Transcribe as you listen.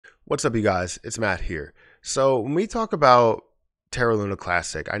What's up, you guys? It's Matt here. So when we talk about Terra Luna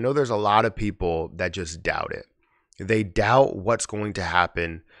Classic, I know there's a lot of people that just doubt it. They doubt what's going to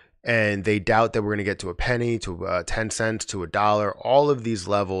happen, and they doubt that we're going to get to a penny, to 10 cents, to a dollar, all of these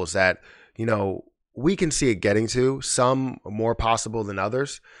levels that, we can see it getting to, some more possible than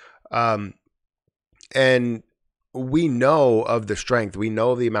others. Um, and we know of the strength, we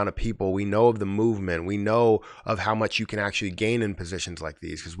know of the amount of people, we know of the movement, we know of how much you can actually gain in positions like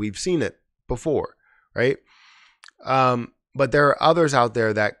these because we've seen it before, right? But there are others out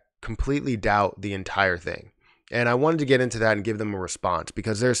there that completely doubt the entire thing. And I wanted to get into that and give them a response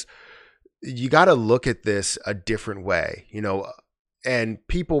because you got to look at this a different way, and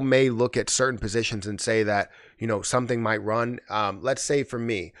people may look at certain positions and say that, something might run. Let's say for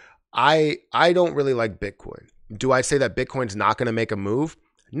me, I don't really like Bitcoin. Do I say that Bitcoin's not going to make a move?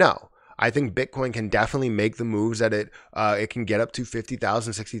 No. I think Bitcoin can definitely make the moves that it can get up to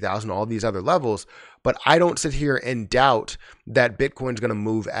 50,000, 60,000, all these other levels. But I don't sit here and doubt that Bitcoin's going to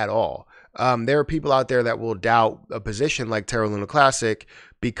move at all. There are people out there that will doubt a position like Terra Luna Classic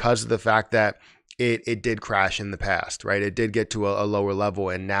because of the fact that it did crash in the past, right? It did get to a lower level,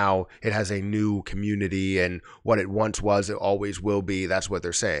 and now it has a new community, and what it once was, it always will be. That's what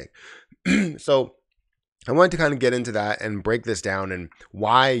they're saying. So I wanted to kind of get into that and break this down and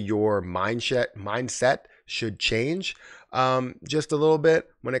why your mindset should change just a little bit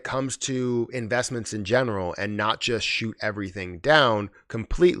when it comes to investments in general, and not just shoot everything down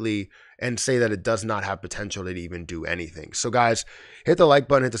completely and say that it does not have potential to even do anything. So guys, hit the like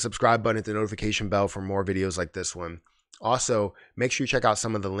button, hit the subscribe button, hit the notification bell for more videos like this one. Also, make sure you check out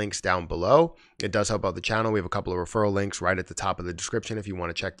some of the links down below. It does help out the channel. We have a couple of referral links right at the top of the description if you want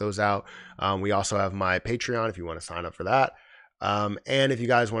to check those out. We also have my Patreon if you want to sign up for that. And if you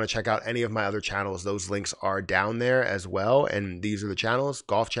guys want to check out any of my other channels, those links are down there as well. And these are the channels: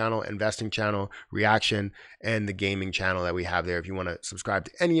 golf channel, investing channel, reaction, and the gaming channel that we have there. If you want to subscribe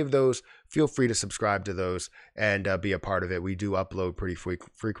to any of those, feel free to subscribe to those and be a part of it. We do upload pretty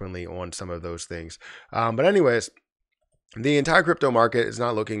frequently on some of those things. But anyways, the entire crypto market is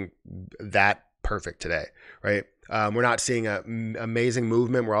not looking that perfect today, right? We're not seeing an amazing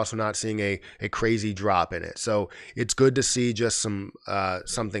movement. We're also not seeing a crazy drop in it. So it's good to see just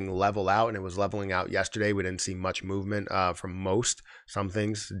something level out, and it was leveling out yesterday. We didn't see much movement from most. Some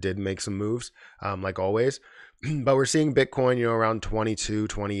things did make some moves, like always. But we're seeing Bitcoin, around 22,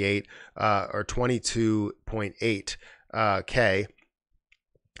 28, or 22.8 K.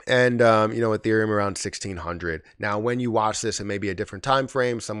 And, Ethereum around 1600. Now, when you watch this, it may be a different time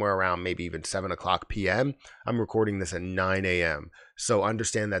frame, somewhere around maybe even 7 o'clock p.m. I'm recording this at 9 a.m. So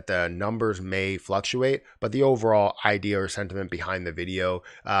understand that the numbers may fluctuate, but the overall idea or sentiment behind the video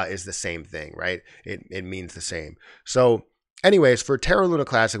is the same thing, right? It means the same. So anyways, for Terra Luna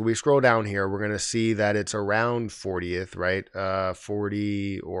Classic, we scroll down here, we're going to see that it's around 40th, right?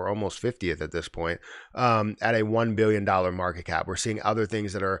 40 or almost 50th at this point, at a $1 billion market cap. We're seeing other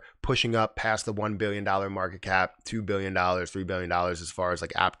things that are pushing up past the $1 billion market cap, $2 billion, $3 billion as far as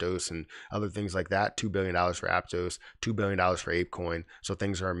like Aptos and other things like that. $2 billion for Aptos, $2 billion for ApeCoin. So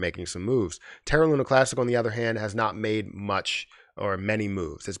things are making some moves. Terra Luna Classic, on the other hand, has not made much or many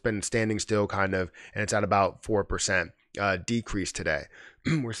moves. It's been standing still kind of, and it's at about 4%. Decrease today.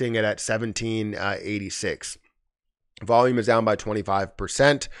 We're seeing it at 1786. Volume is down by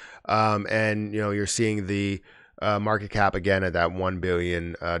 25%. And you're seeing the market cap again at that $1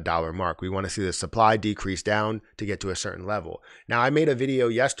 billion mark. We want to see the supply decrease down to get to a certain level. Now, I made a video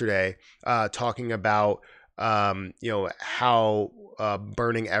yesterday talking about how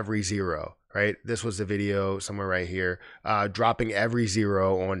burning every zero. Right, this was the video somewhere right here, dropping every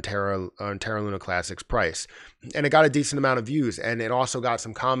zero on Terra Luna Classic's price, and it got a decent amount of views, and it also got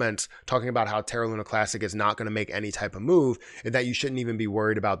some comments talking about how Terra Luna Classic is not going to make any type of move, and that you shouldn't even be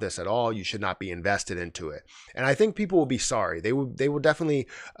worried about this at all. You should not be invested into it, and I think people will be sorry. They will definitely,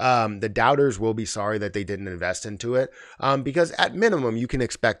 the doubters will be sorry that they didn't invest into it, because at minimum you can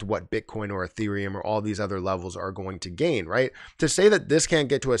expect what Bitcoin or Ethereum or all these other levels are going to gain. Right, to say that this can't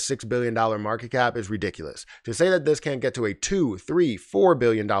get to a $6 billion market cap is ridiculous. To say that this can't get to a $2, $3, $4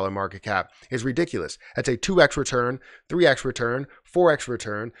 billion market cap is ridiculous. That's a 2x return, 3x return, 4x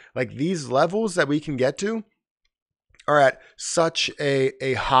return. Like, these levels that we can get to are at such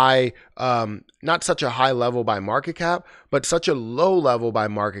a high, not such a high level by market cap, but such a low level by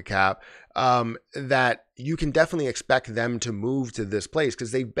market cap, that you can definitely expect them to move to this place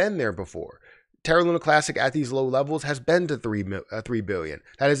because they've been there before. Terra Luna Classic at these low levels has been to 3 billion.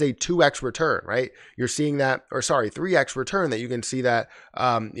 That is a 2x return, right? You're seeing that, or sorry, 3x return that you can see that,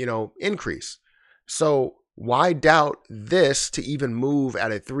 increase. So Why doubt this to even move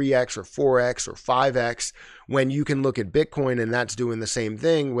at a 3x or 4x or 5x when you can look at Bitcoin and that's doing the same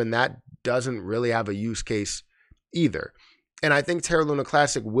thing when that doesn't really have a use case either? And I think Terra Luna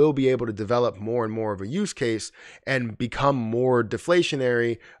Classic will be able to develop more and more of a use case and become more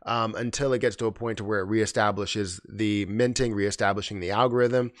deflationary until it gets to a point to where it reestablishes the minting, reestablishing the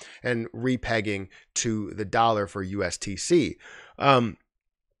algorithm, and repegging to the dollar for USTC.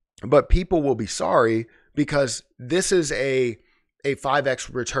 But people will be sorry because this is a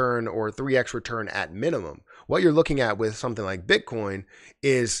 5x return or 3x return at minimum. What you're looking at with something like Bitcoin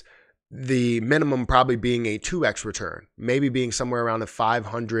is the minimum probably being a 2x return, maybe being somewhere around a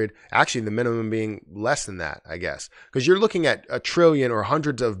 500, actually the minimum being less than that, I guess, because you're looking at a trillion or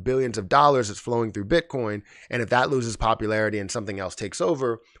hundreds of billions of dollars that's flowing through Bitcoin. And if that loses popularity and something else takes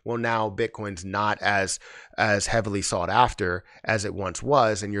over, well, now Bitcoin's not as heavily sought after as it once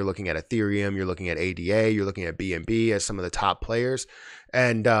was. And you're looking at Ethereum, you're looking at ADA, you're looking at BNB as some of the top players.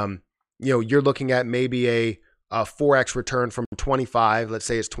 And, you're looking at maybe a 4x return from 25, let's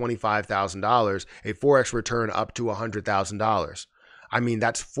say it's $25,000, a 4x return up to $100,000. I mean,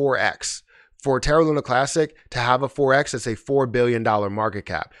 that's 4x. For Terra Luna Classic to have a 4x, it's a $4 billion market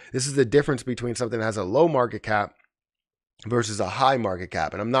cap. This is the difference between something that has a low market cap versus a high market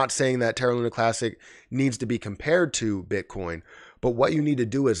cap. And I'm not saying that Terra Luna Classic needs to be compared to Bitcoin, but what you need to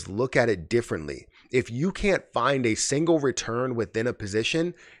do is look at it differently. If you can't find a single return within a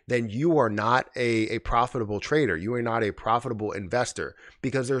position, then you are not a profitable trader. You are not a profitable investor,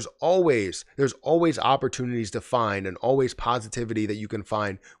 because there's always opportunities to find and always positivity that you can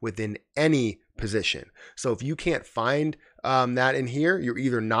find within any position. So if you can't find that in here, you're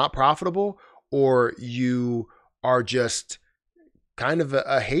either not profitable or you are just kind of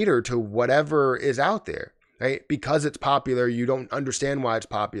a hater to whatever is out there, right? Because it's popular, you don't understand why it's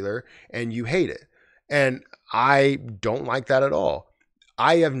popular and you hate it. And I don't like that at all.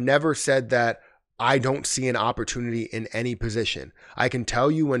 I have never said that I don't see an opportunity in any position. I can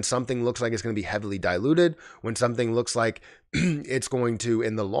tell you when something looks like it's going to be heavily diluted, when something looks like it's going to,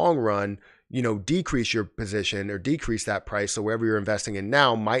 in the long run, decrease your position or decrease that price. So wherever you're investing in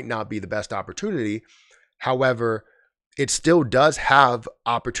now might not be the best opportunity. However, it still does have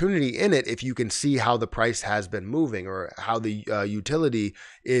opportunity in it if you can see how the price has been moving or how the utility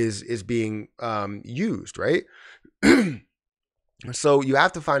is being used, right? So you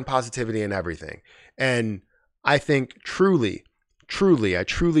have to find positivity in everything. And I think I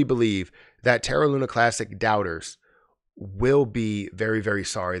truly believe that Terra Luna Classic doubters will be very, very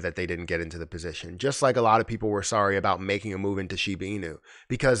sorry that they didn't get into the position. Just like a lot of people were sorry about making a move into Shiba Inu,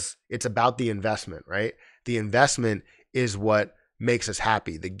 because it's about the investment, right? The investment is what makes us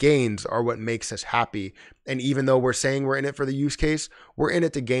happy. The gains are what makes us happy. And even though we're saying we're in it for the use case, we're in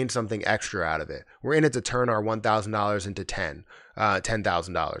it to gain something extra out of it. We're in it to turn our $1,000 into $10,000, not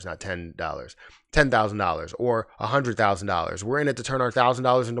 $10, $10,000 or $100,000. We're in it to turn our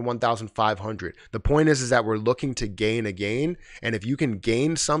 $1,000 into $1,500. The point is that we're looking to gain a gain. And if you can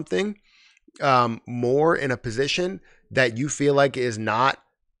gain something more in a position that you feel like is not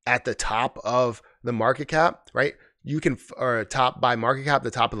at the top of the market cap, right? You can, or top by market cap,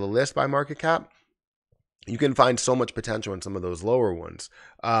 the top of the list by market cap, you can find so much potential in some of those lower ones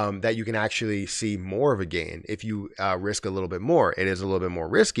that you can actually see more of a gain if you risk a little bit more. It is a little bit more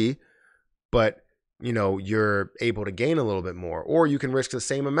risky, but you're able to gain a little bit more, or you can risk the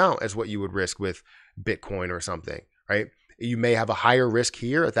same amount as what you would risk with Bitcoin or something, right? You may have a higher risk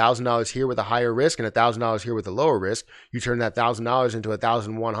here, $1,000 here with a higher risk and $1,000 here with a lower risk. You turn that $1,000 into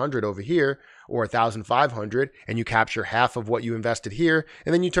 1,100 over here or 1,500, and you capture half of what you invested here.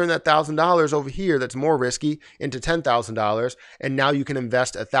 And then you turn that $1,000 over here that's more risky into $10,000. And now you can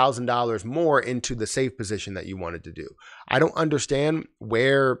invest $1,000 more into the safe position that you wanted to do. I don't understand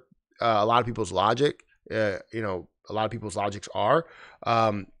where a lot of people's logic, a lot of people's logics are.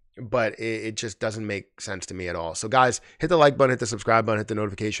 But it just doesn't make sense to me at all. So guys, hit the like button, hit the subscribe button, hit the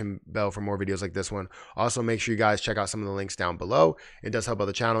notification bell for more videos like this one. Also, make sure you guys check out some of the links down below. It does help out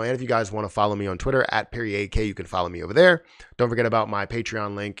the channel. And if you guys want to follow me on Twitter at PerryAK, you can follow me over there. Don't forget about my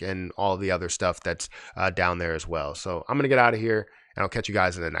Patreon link and all the other stuff that's down there as well. So I'm going to get out of here, and I'll catch you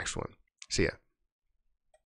guys in the next one. See ya.